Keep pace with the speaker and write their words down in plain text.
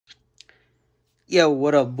Yo,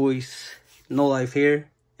 what up, boys? No Life here,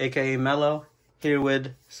 aka Mellow, here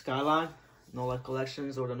with Skyline, No Life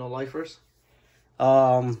Collections, or the No Lifers.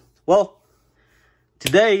 Well,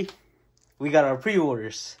 today we got our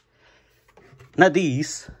pre-orders. Not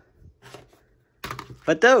these,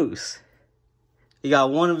 but those. You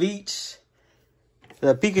got one of each.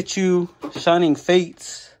 The Pikachu Shining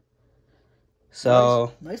Fates.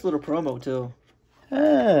 So nice little promo too.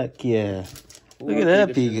 Heck yeah! Look at that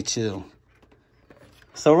Pikachu.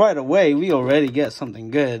 So right away, we already get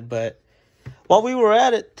something good, but while we were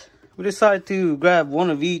at it, we decided to grab one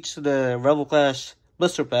of each of the Rebel Clash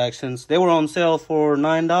blister packs since they were on sale for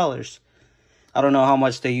 $9. I don't know how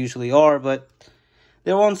much they usually are, but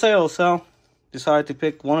they were on sale, so decided to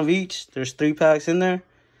pick one of each. There's 3 packs in there,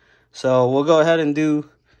 so we'll go ahead and do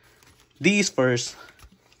these first.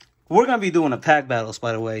 We're going to be doing a pack battles,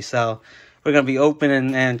 by the way, so we're going to be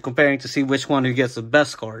opening and comparing to see which one who gets the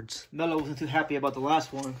best cards. Mello wasn't too happy about the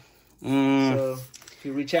last one. So, he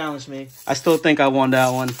re-challenged me. I still think I won that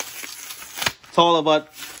one. It's all about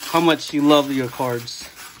how much you love your cards.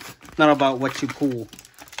 Not about what you pull.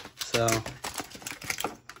 So.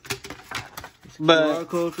 But QR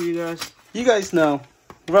code for you guys. You guys know,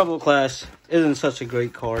 Rebel Clash isn't such a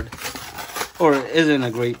great card. Or isn't a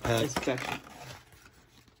great pack. It's protection.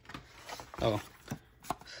 Oh.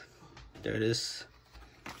 There it is.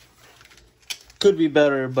 Could be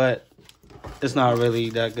better, but it's not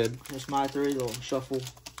really that good. Here's my 3, little shuffle.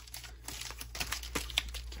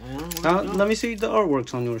 Now, let me see the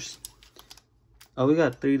artworks on yours. Oh, we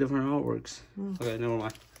got 3 different artworks. Okay, never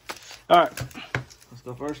mind. Alright. Let's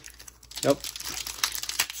go first. Yep.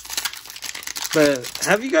 But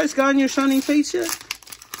have you guys gotten your Shining Fates yet?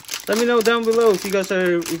 Let me know down below if you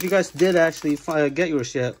guys did actually get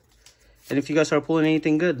yours yet. And if you guys are pulling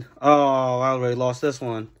anything good. Oh, I already lost this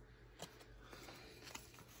one.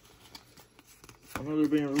 I know they're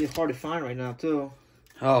being really hard to find right now, too.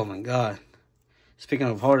 Oh, my God. Speaking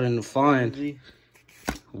of harder to find,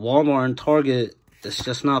 Walmart and Target, it's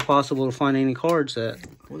just not possible to find any cards at.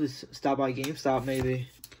 What is stop by GameStop, maybe?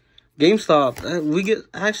 GameStop,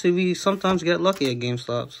 we sometimes get lucky at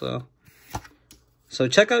GameStop, so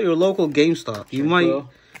check out your local GameStop. You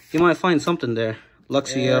might find something there.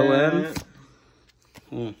 Luxio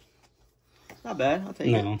and not bad. I'll take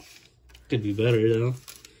it. Could be better though.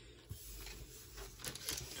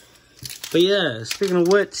 But yeah, speaking of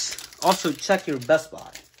which, also check your Best Buy.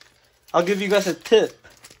 I'll give you guys a tip,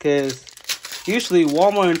 because usually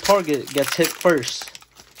Walmart and Target gets hit first.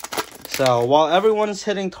 So while everyone's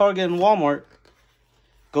hitting Target and Walmart,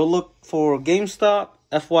 go look for GameStop,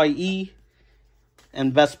 FYE,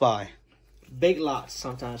 and Best Buy. Big Lots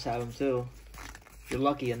sometimes have them too. You're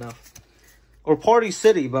lucky enough. Or Party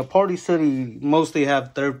City, but Party City mostly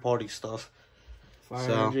have third-party stuff. Fire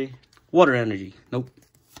Energy. Water Energy. Nope.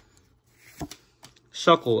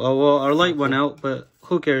 Shuckle. Oh, well, our light went out, but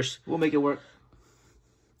who cares? We'll make it work.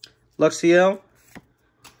 Luxio.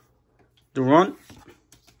 Durant.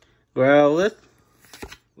 Growlithe.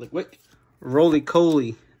 Lickwick.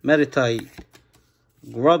 Roly-Coly. Meditite.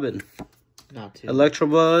 Grubbin. Not too.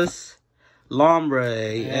 Electabuzz.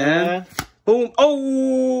 Lombre. And boom.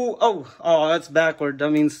 Oh, that's backward. That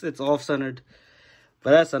means it's off-centered.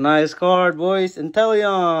 But that's a nice card, boys.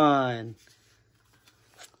 Inteleon.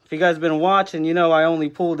 If you guys been watching, you know I only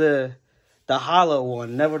pulled the hollow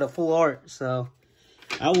one, never the full art. So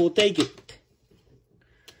I will take it.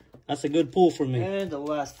 That's a good pull for me. And the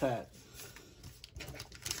last pack.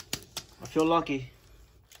 I feel lucky.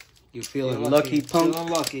 You feeling lucky, punk? Feeling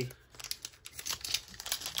lucky.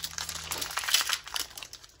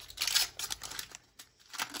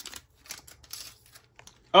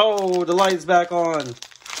 Oh, the light's back on.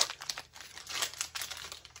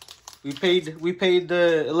 We paid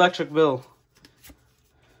the electric bill.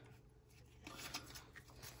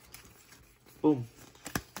 Boom.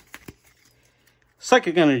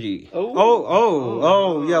 Psychic Energy.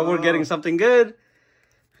 Oh, yeah, we're getting something good.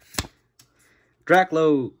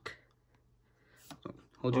 Dracloak.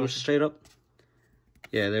 Hold yours straight up.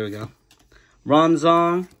 Yeah, there we go.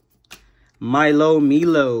 Bronzong. Milo.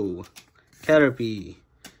 Caterpie.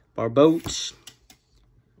 Barboach.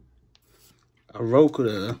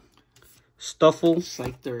 Arokuda. Stuffle.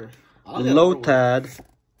 Scyther. Lotad.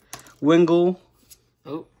 Wingle.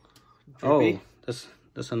 Oh,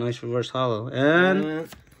 that's a nice reverse hollow. And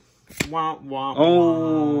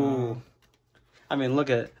I mean, look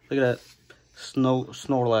at that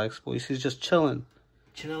Snorlax, boys. He's just chilling.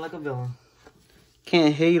 Chilling like a villain.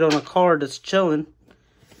 Can't hate on a card that's chilling.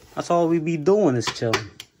 That's all we be doing is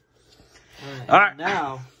chilling. All right.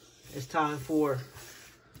 Now it's time for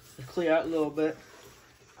to clear out a little bit.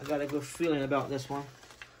 I got a good feeling about this one.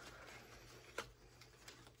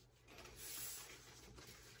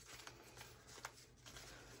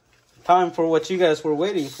 Time for what you guys were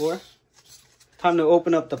waiting for. Time to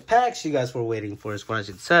open up the packs you guys were waiting for, is what I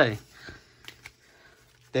should say.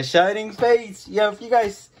 The Shining Fates. Yeah, if you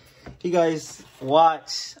guys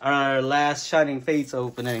watch our last Shining Fates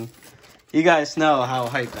opening, you guys know how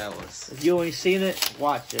hype that was. If you ain't seen it,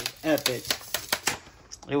 watch it. Epic.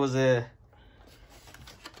 It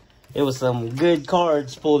was some good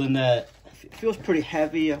cards pulled in that. It feels pretty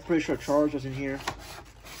heavy. I'm pretty sure Charizard's in here.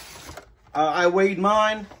 I weighed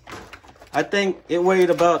mine. I think it weighed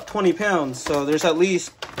about 20 pounds, so there's at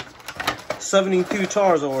least 72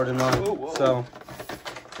 Charizard in mine. Whoa, whoa. So,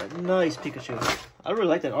 nice Pikachu. I really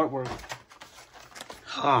like that artwork.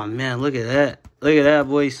 oh man, look at that. Look at that,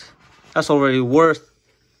 boys. That's already worth.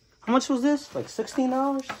 How much was this? Like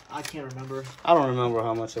 $16? I can't remember. I don't remember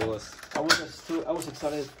how much it was. I was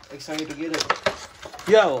excited to get it.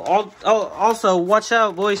 Yo, also watch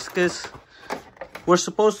out, boys, because we're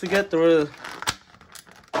supposed to get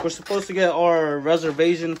our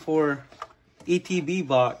reservation for ETB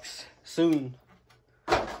box soon.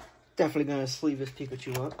 Definitely gonna sleeve this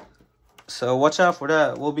Pikachu up. So watch out for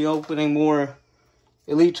that. We'll be opening more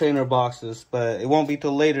Elite Trainer boxes, but it won't be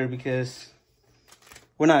till later because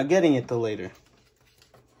we're not getting it till later.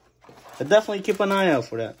 But definitely keep an eye out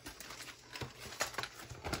for that.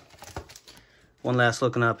 One last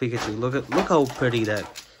look at our Pikachu. Look how pretty that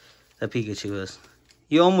Pikachu is.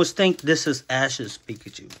 You almost think this is Ash's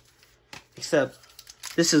Pikachu. Except,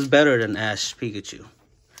 this is better than Ash Pikachu.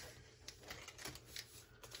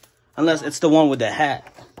 Unless it's the one with the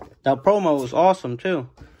hat. That promo is awesome, too.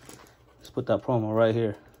 Let's put that promo right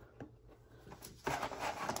here.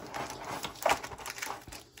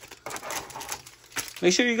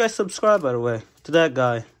 Make sure you guys subscribe, by the way, to that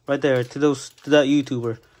guy. Right there, to that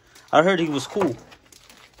YouTuber. I heard he was cool.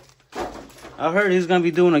 I heard he's going to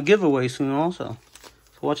be doing a giveaway soon, also.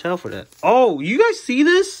 Watch out for that. Oh, you guys see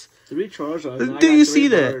this? 3 Charizards. Do you see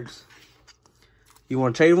that? You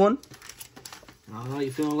want to trade one? I don't know.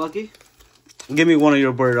 You feeling lucky? Give me one of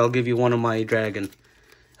your bird. I'll give you one of my dragon.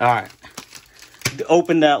 All right.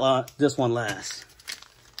 Open this one last.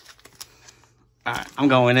 All right. I'm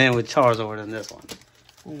going in with Charizard in this one.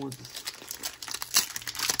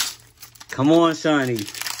 Come on, Shiny.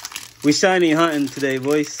 We shiny hunting today,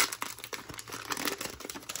 boys.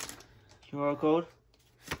 QR code.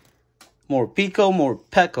 More Pico, more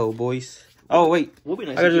Peko, boys. Oh, wait. Would be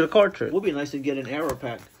nice I gotta do the card trick. Would be nice to get an arrow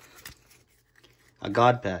pack. A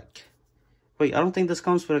God pack. Wait, I don't think this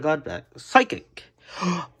comes with a God pack. Psychic.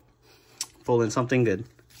 Pull in something good.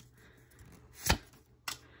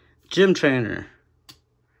 Gym Trainer.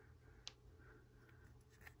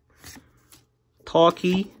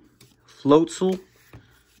 Talkie. Floatzel.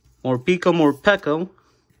 More Pico, more Peko.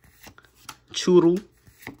 Churu.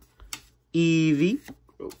 Eevee.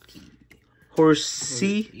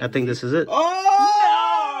 Horsey. I think this is it.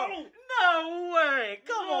 Oh! No way!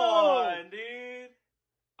 Come on, dude.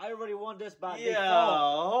 I already won this by Yeah,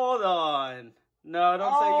 default. hold on. No,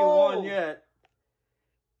 don't say you won yet.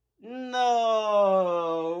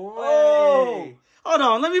 No way. Hold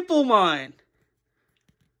on, let me pull mine.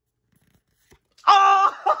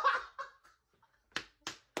 Oh!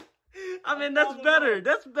 I mean, that's better.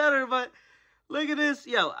 That's better, but look at this.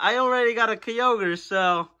 Yo, I already got a Kyogre,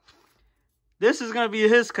 so this is going to be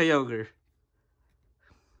his Kyogre.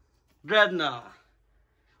 Dreadnought.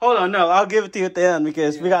 Hold on, no, I'll give it to you at the end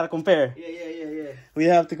because we got to compare. Yeah. We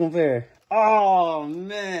have to compare. Oh,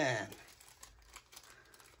 man.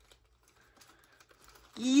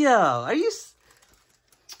 Yo, are you...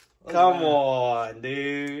 Come on,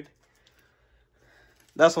 dude.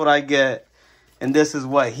 That's what I get, and this is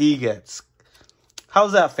what he gets.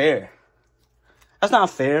 How's that fair? That's not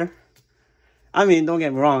fair. I mean, don't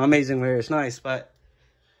get me wrong, Amazing Rare is nice, but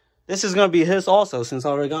this is going to be his also since I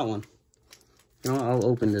already got one. You know, I'll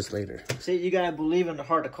open this later. See, you gotta believe in the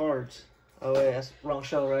heart of cards. Oh, wait, that's wrong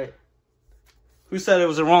show, right? Who said it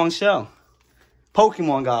was the wrong shell?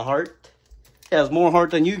 Pokemon got heart. It has more heart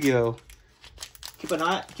than Yu-Gi-Oh! Keep an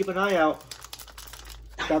eye out.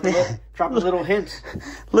 Drop a little hint.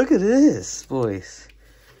 Look at this, boys.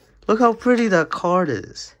 Look how pretty that card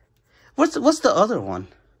is. What's the other one?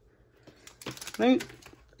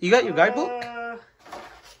 You got your guidebook?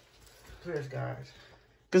 Where's guys?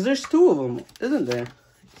 Because there's 2 of them, isn't there?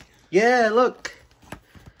 Yeah, look.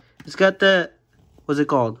 It's got that... What's it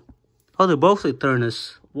called? Oh, they're both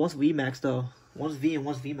Eternus. One's VMax, though. One's V and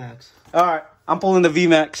one's VMax. Alright, I'm pulling the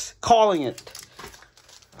VMax. Calling it.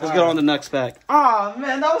 Let's get on the next pack. Ah,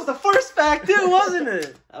 man, that was the first pack, too, wasn't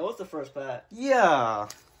it? That was the first pack. Yeah.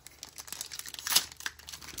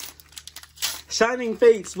 Shining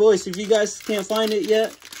Fates, boys. If you guys can't find it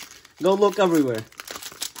yet, go look everywhere.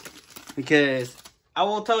 Because I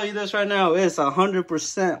will tell you this right now, it's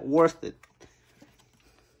 100% worth it.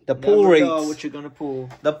 The pull rates. Never know what you're gonna pull.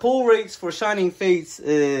 The pull rates for Shining Fates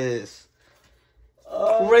is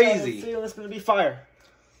crazy. I feel it's gonna be fire.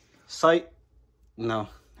 Sight? No,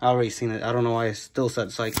 I already seen it. I don't know why I still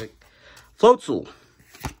said psychic. Floatzel,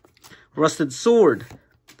 Rusted Sword,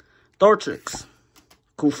 Dartrix,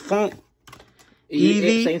 Koufant,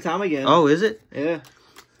 Eevee. Same time again. Oh, is it? Yeah.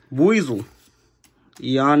 Weasel,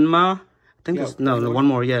 Yanma. I think that's no, one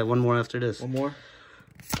more. Yeah, one more after this. One more.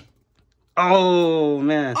 Oh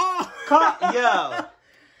man. Oh,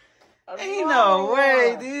 Yo. Ain't no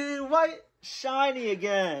way, dude. Why? Shiny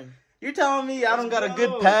again. You're telling me I don't got a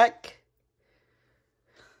good pack?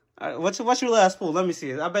 All right, what's your last pull? Let me see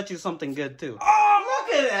it. I bet you something good too. Oh,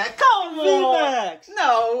 look at that! Come on! VMax.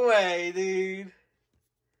 No way, dude.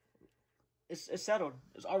 It's settled.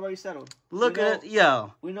 It's already settled. Look at it,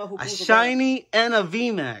 yo. We know who a pulls the shiny best. and a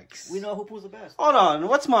VMax. We know who pulls the best. Hold on,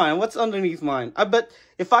 what's mine? What's underneath mine? I bet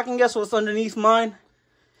if I can guess what's underneath mine,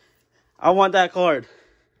 I want that card.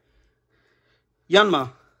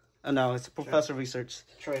 Yanma. Oh, no, it's a Professor Research.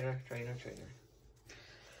 Trainer.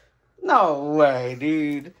 No way,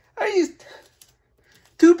 dude. Are you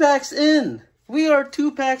 2 packs in? We are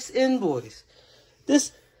 2 packs in, boys.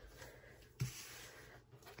 This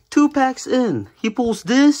 2 packs in. He pulls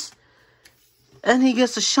this, and he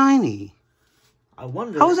gets a shiny. I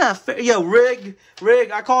wonder. How is that fair? Yo, Rig.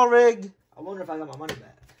 I call Rig. I wonder if I got my money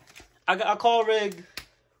back. I call Rig.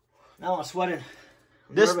 Now I'm sweating.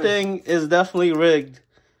 This thing is definitely rigged.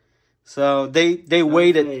 So they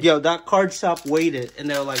waited. Yo, that card shop waited, and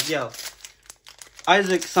they're like, yo,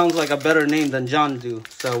 Isaac sounds like a better name than John do.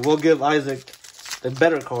 So we'll give Isaac the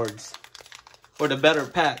better cards. Or the better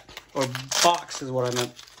pack. Or box is what I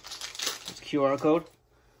meant. It's QR code.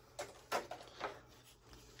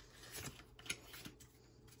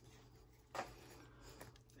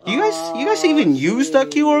 You guys even use that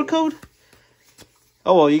QR code?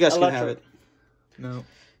 Oh, well, you guys can have it. No.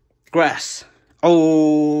 Grass.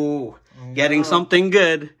 Oh, getting something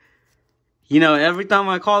good. You know, every time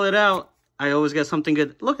I call it out, I always get something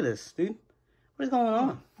good. Look at this, dude. What is going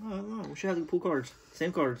on? I don't know. We should have to pull cards.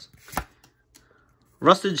 Same cards.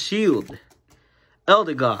 Rusted Shield.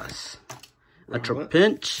 Eldegoss. A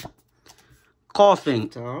Trapinch.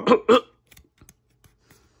 Coughing.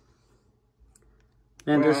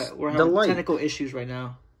 And we're having technical issues right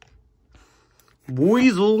now.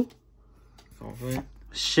 Weasel. Coughing.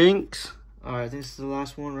 Shinx. Alright, I think this is the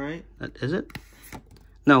last one, right? Is it?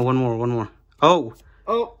 No, one more. Oh.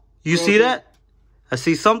 Oh. You see that? I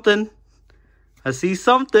see something.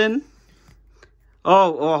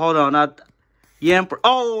 Oh, hold on. Yamper.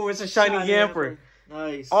 Oh, it's a shiny Yamper.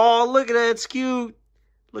 Nice. Oh, look at that. It's cute.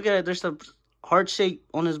 Look at it. There's a heart shape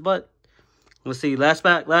on his butt. Let's see. Last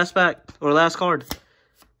pack. Or last card.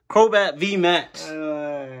 Crobat VMax.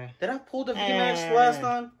 Did I pull the VMax last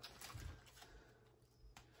time?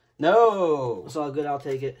 No. It's all good. I'll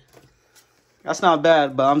take it. That's not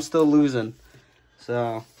bad, but I'm still losing.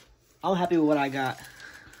 So. I'm happy with what I got.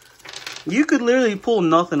 You could literally pull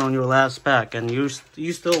nothing on your last pack, and you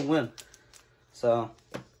still win. So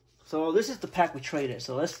this is the pack we traded.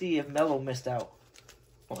 So let's see if Mello missed out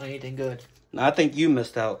on anything good. I think you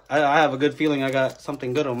missed out. I have a good feeling I got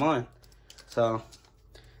something good on mine. So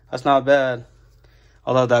that's not bad.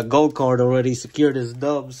 Although that gold card already secured his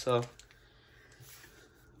dubs, so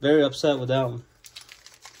very upset with that one.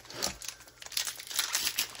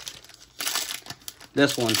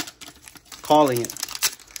 This one, calling it.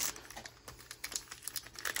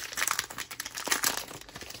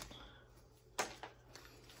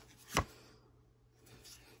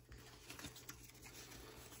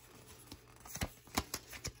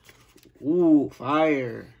 Ooh,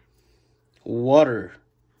 fire. Water.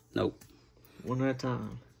 Nope. One at a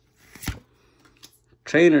time.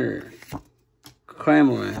 Trainer.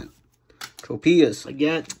 Cramorant. Tropius.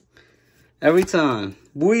 Again. Every time.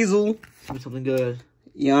 Weasel. Something good.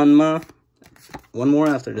 Yanma. One more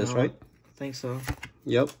after this, right? I think so.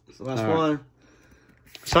 Yep. It's the last one.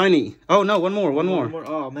 Shiny. Oh, no. One more.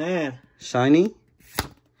 Oh, man. Shiny.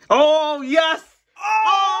 Oh, yes.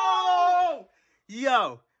 Oh!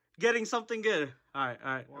 Yo. Getting something good. All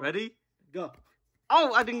right. Ready? Go.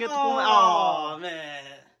 Oh, I didn't get the pull. Oh, man.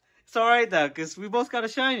 It's all right, though, because we both got a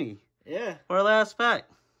shiny. Yeah. For our last pack.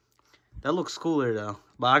 That looks cooler, though.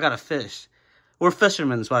 But I got a fish. We're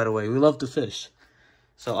fishermen, by the way. We love to fish.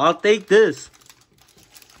 So I'll take this.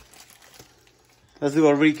 Let's do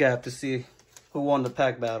a recap to see who won the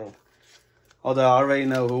pack battle. Although I already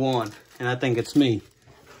know who won. And I think it's me.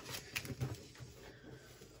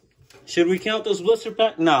 Should we count those blister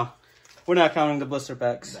packs? No. We're not counting the blister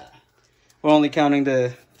packs. Nah. We're only counting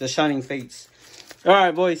the Shining Fates.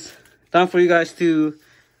 Alright, boys. Time for you guys to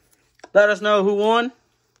let us know who won.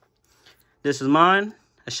 This is mine.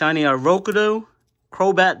 A shiny Arokudo,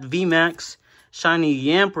 Crobat VMax, shiny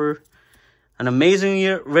Yamper, an amazing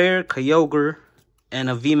rare Kyogre, and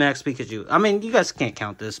a VMax Pikachu. I mean, you guys can't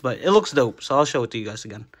count this, but it looks dope, so I'll show it to you guys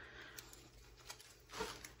again.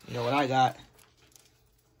 You know what I got?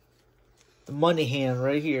 The money hand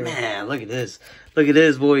right here. Man, look at this. Look at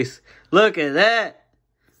this, boys. Look at that.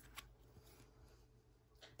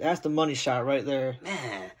 That's the money shot right there.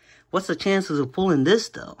 Man, what's the chances of pulling this,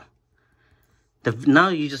 though? Now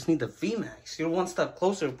you just need the VMax. You're one step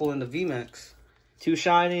closer to pulling the VMax. 2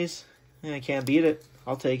 shinies. Yeah, I can't beat it.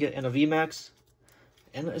 I'll take it. And a VMaX.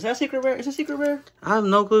 And is that secret rare? Is it secret rare? I have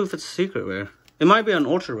no clue if it's a secret rare. It might be an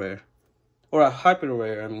ultra rare. Or a hyper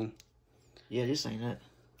rare, I mean. Yeah, just saying that.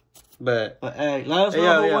 But hey, let us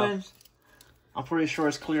know who wins. I'm pretty sure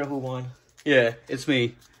it's clear who won. Yeah, it's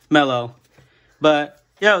me, Mello. But,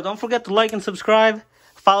 yo, don't forget to like and subscribe.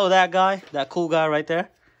 Follow that guy, that cool guy right there.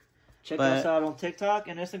 Check us out on TikTok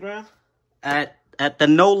and Instagram. At the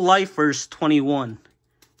No Lifers 21.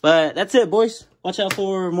 But that's it, boys. Watch out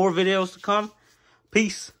for more videos to come.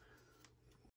 Peace.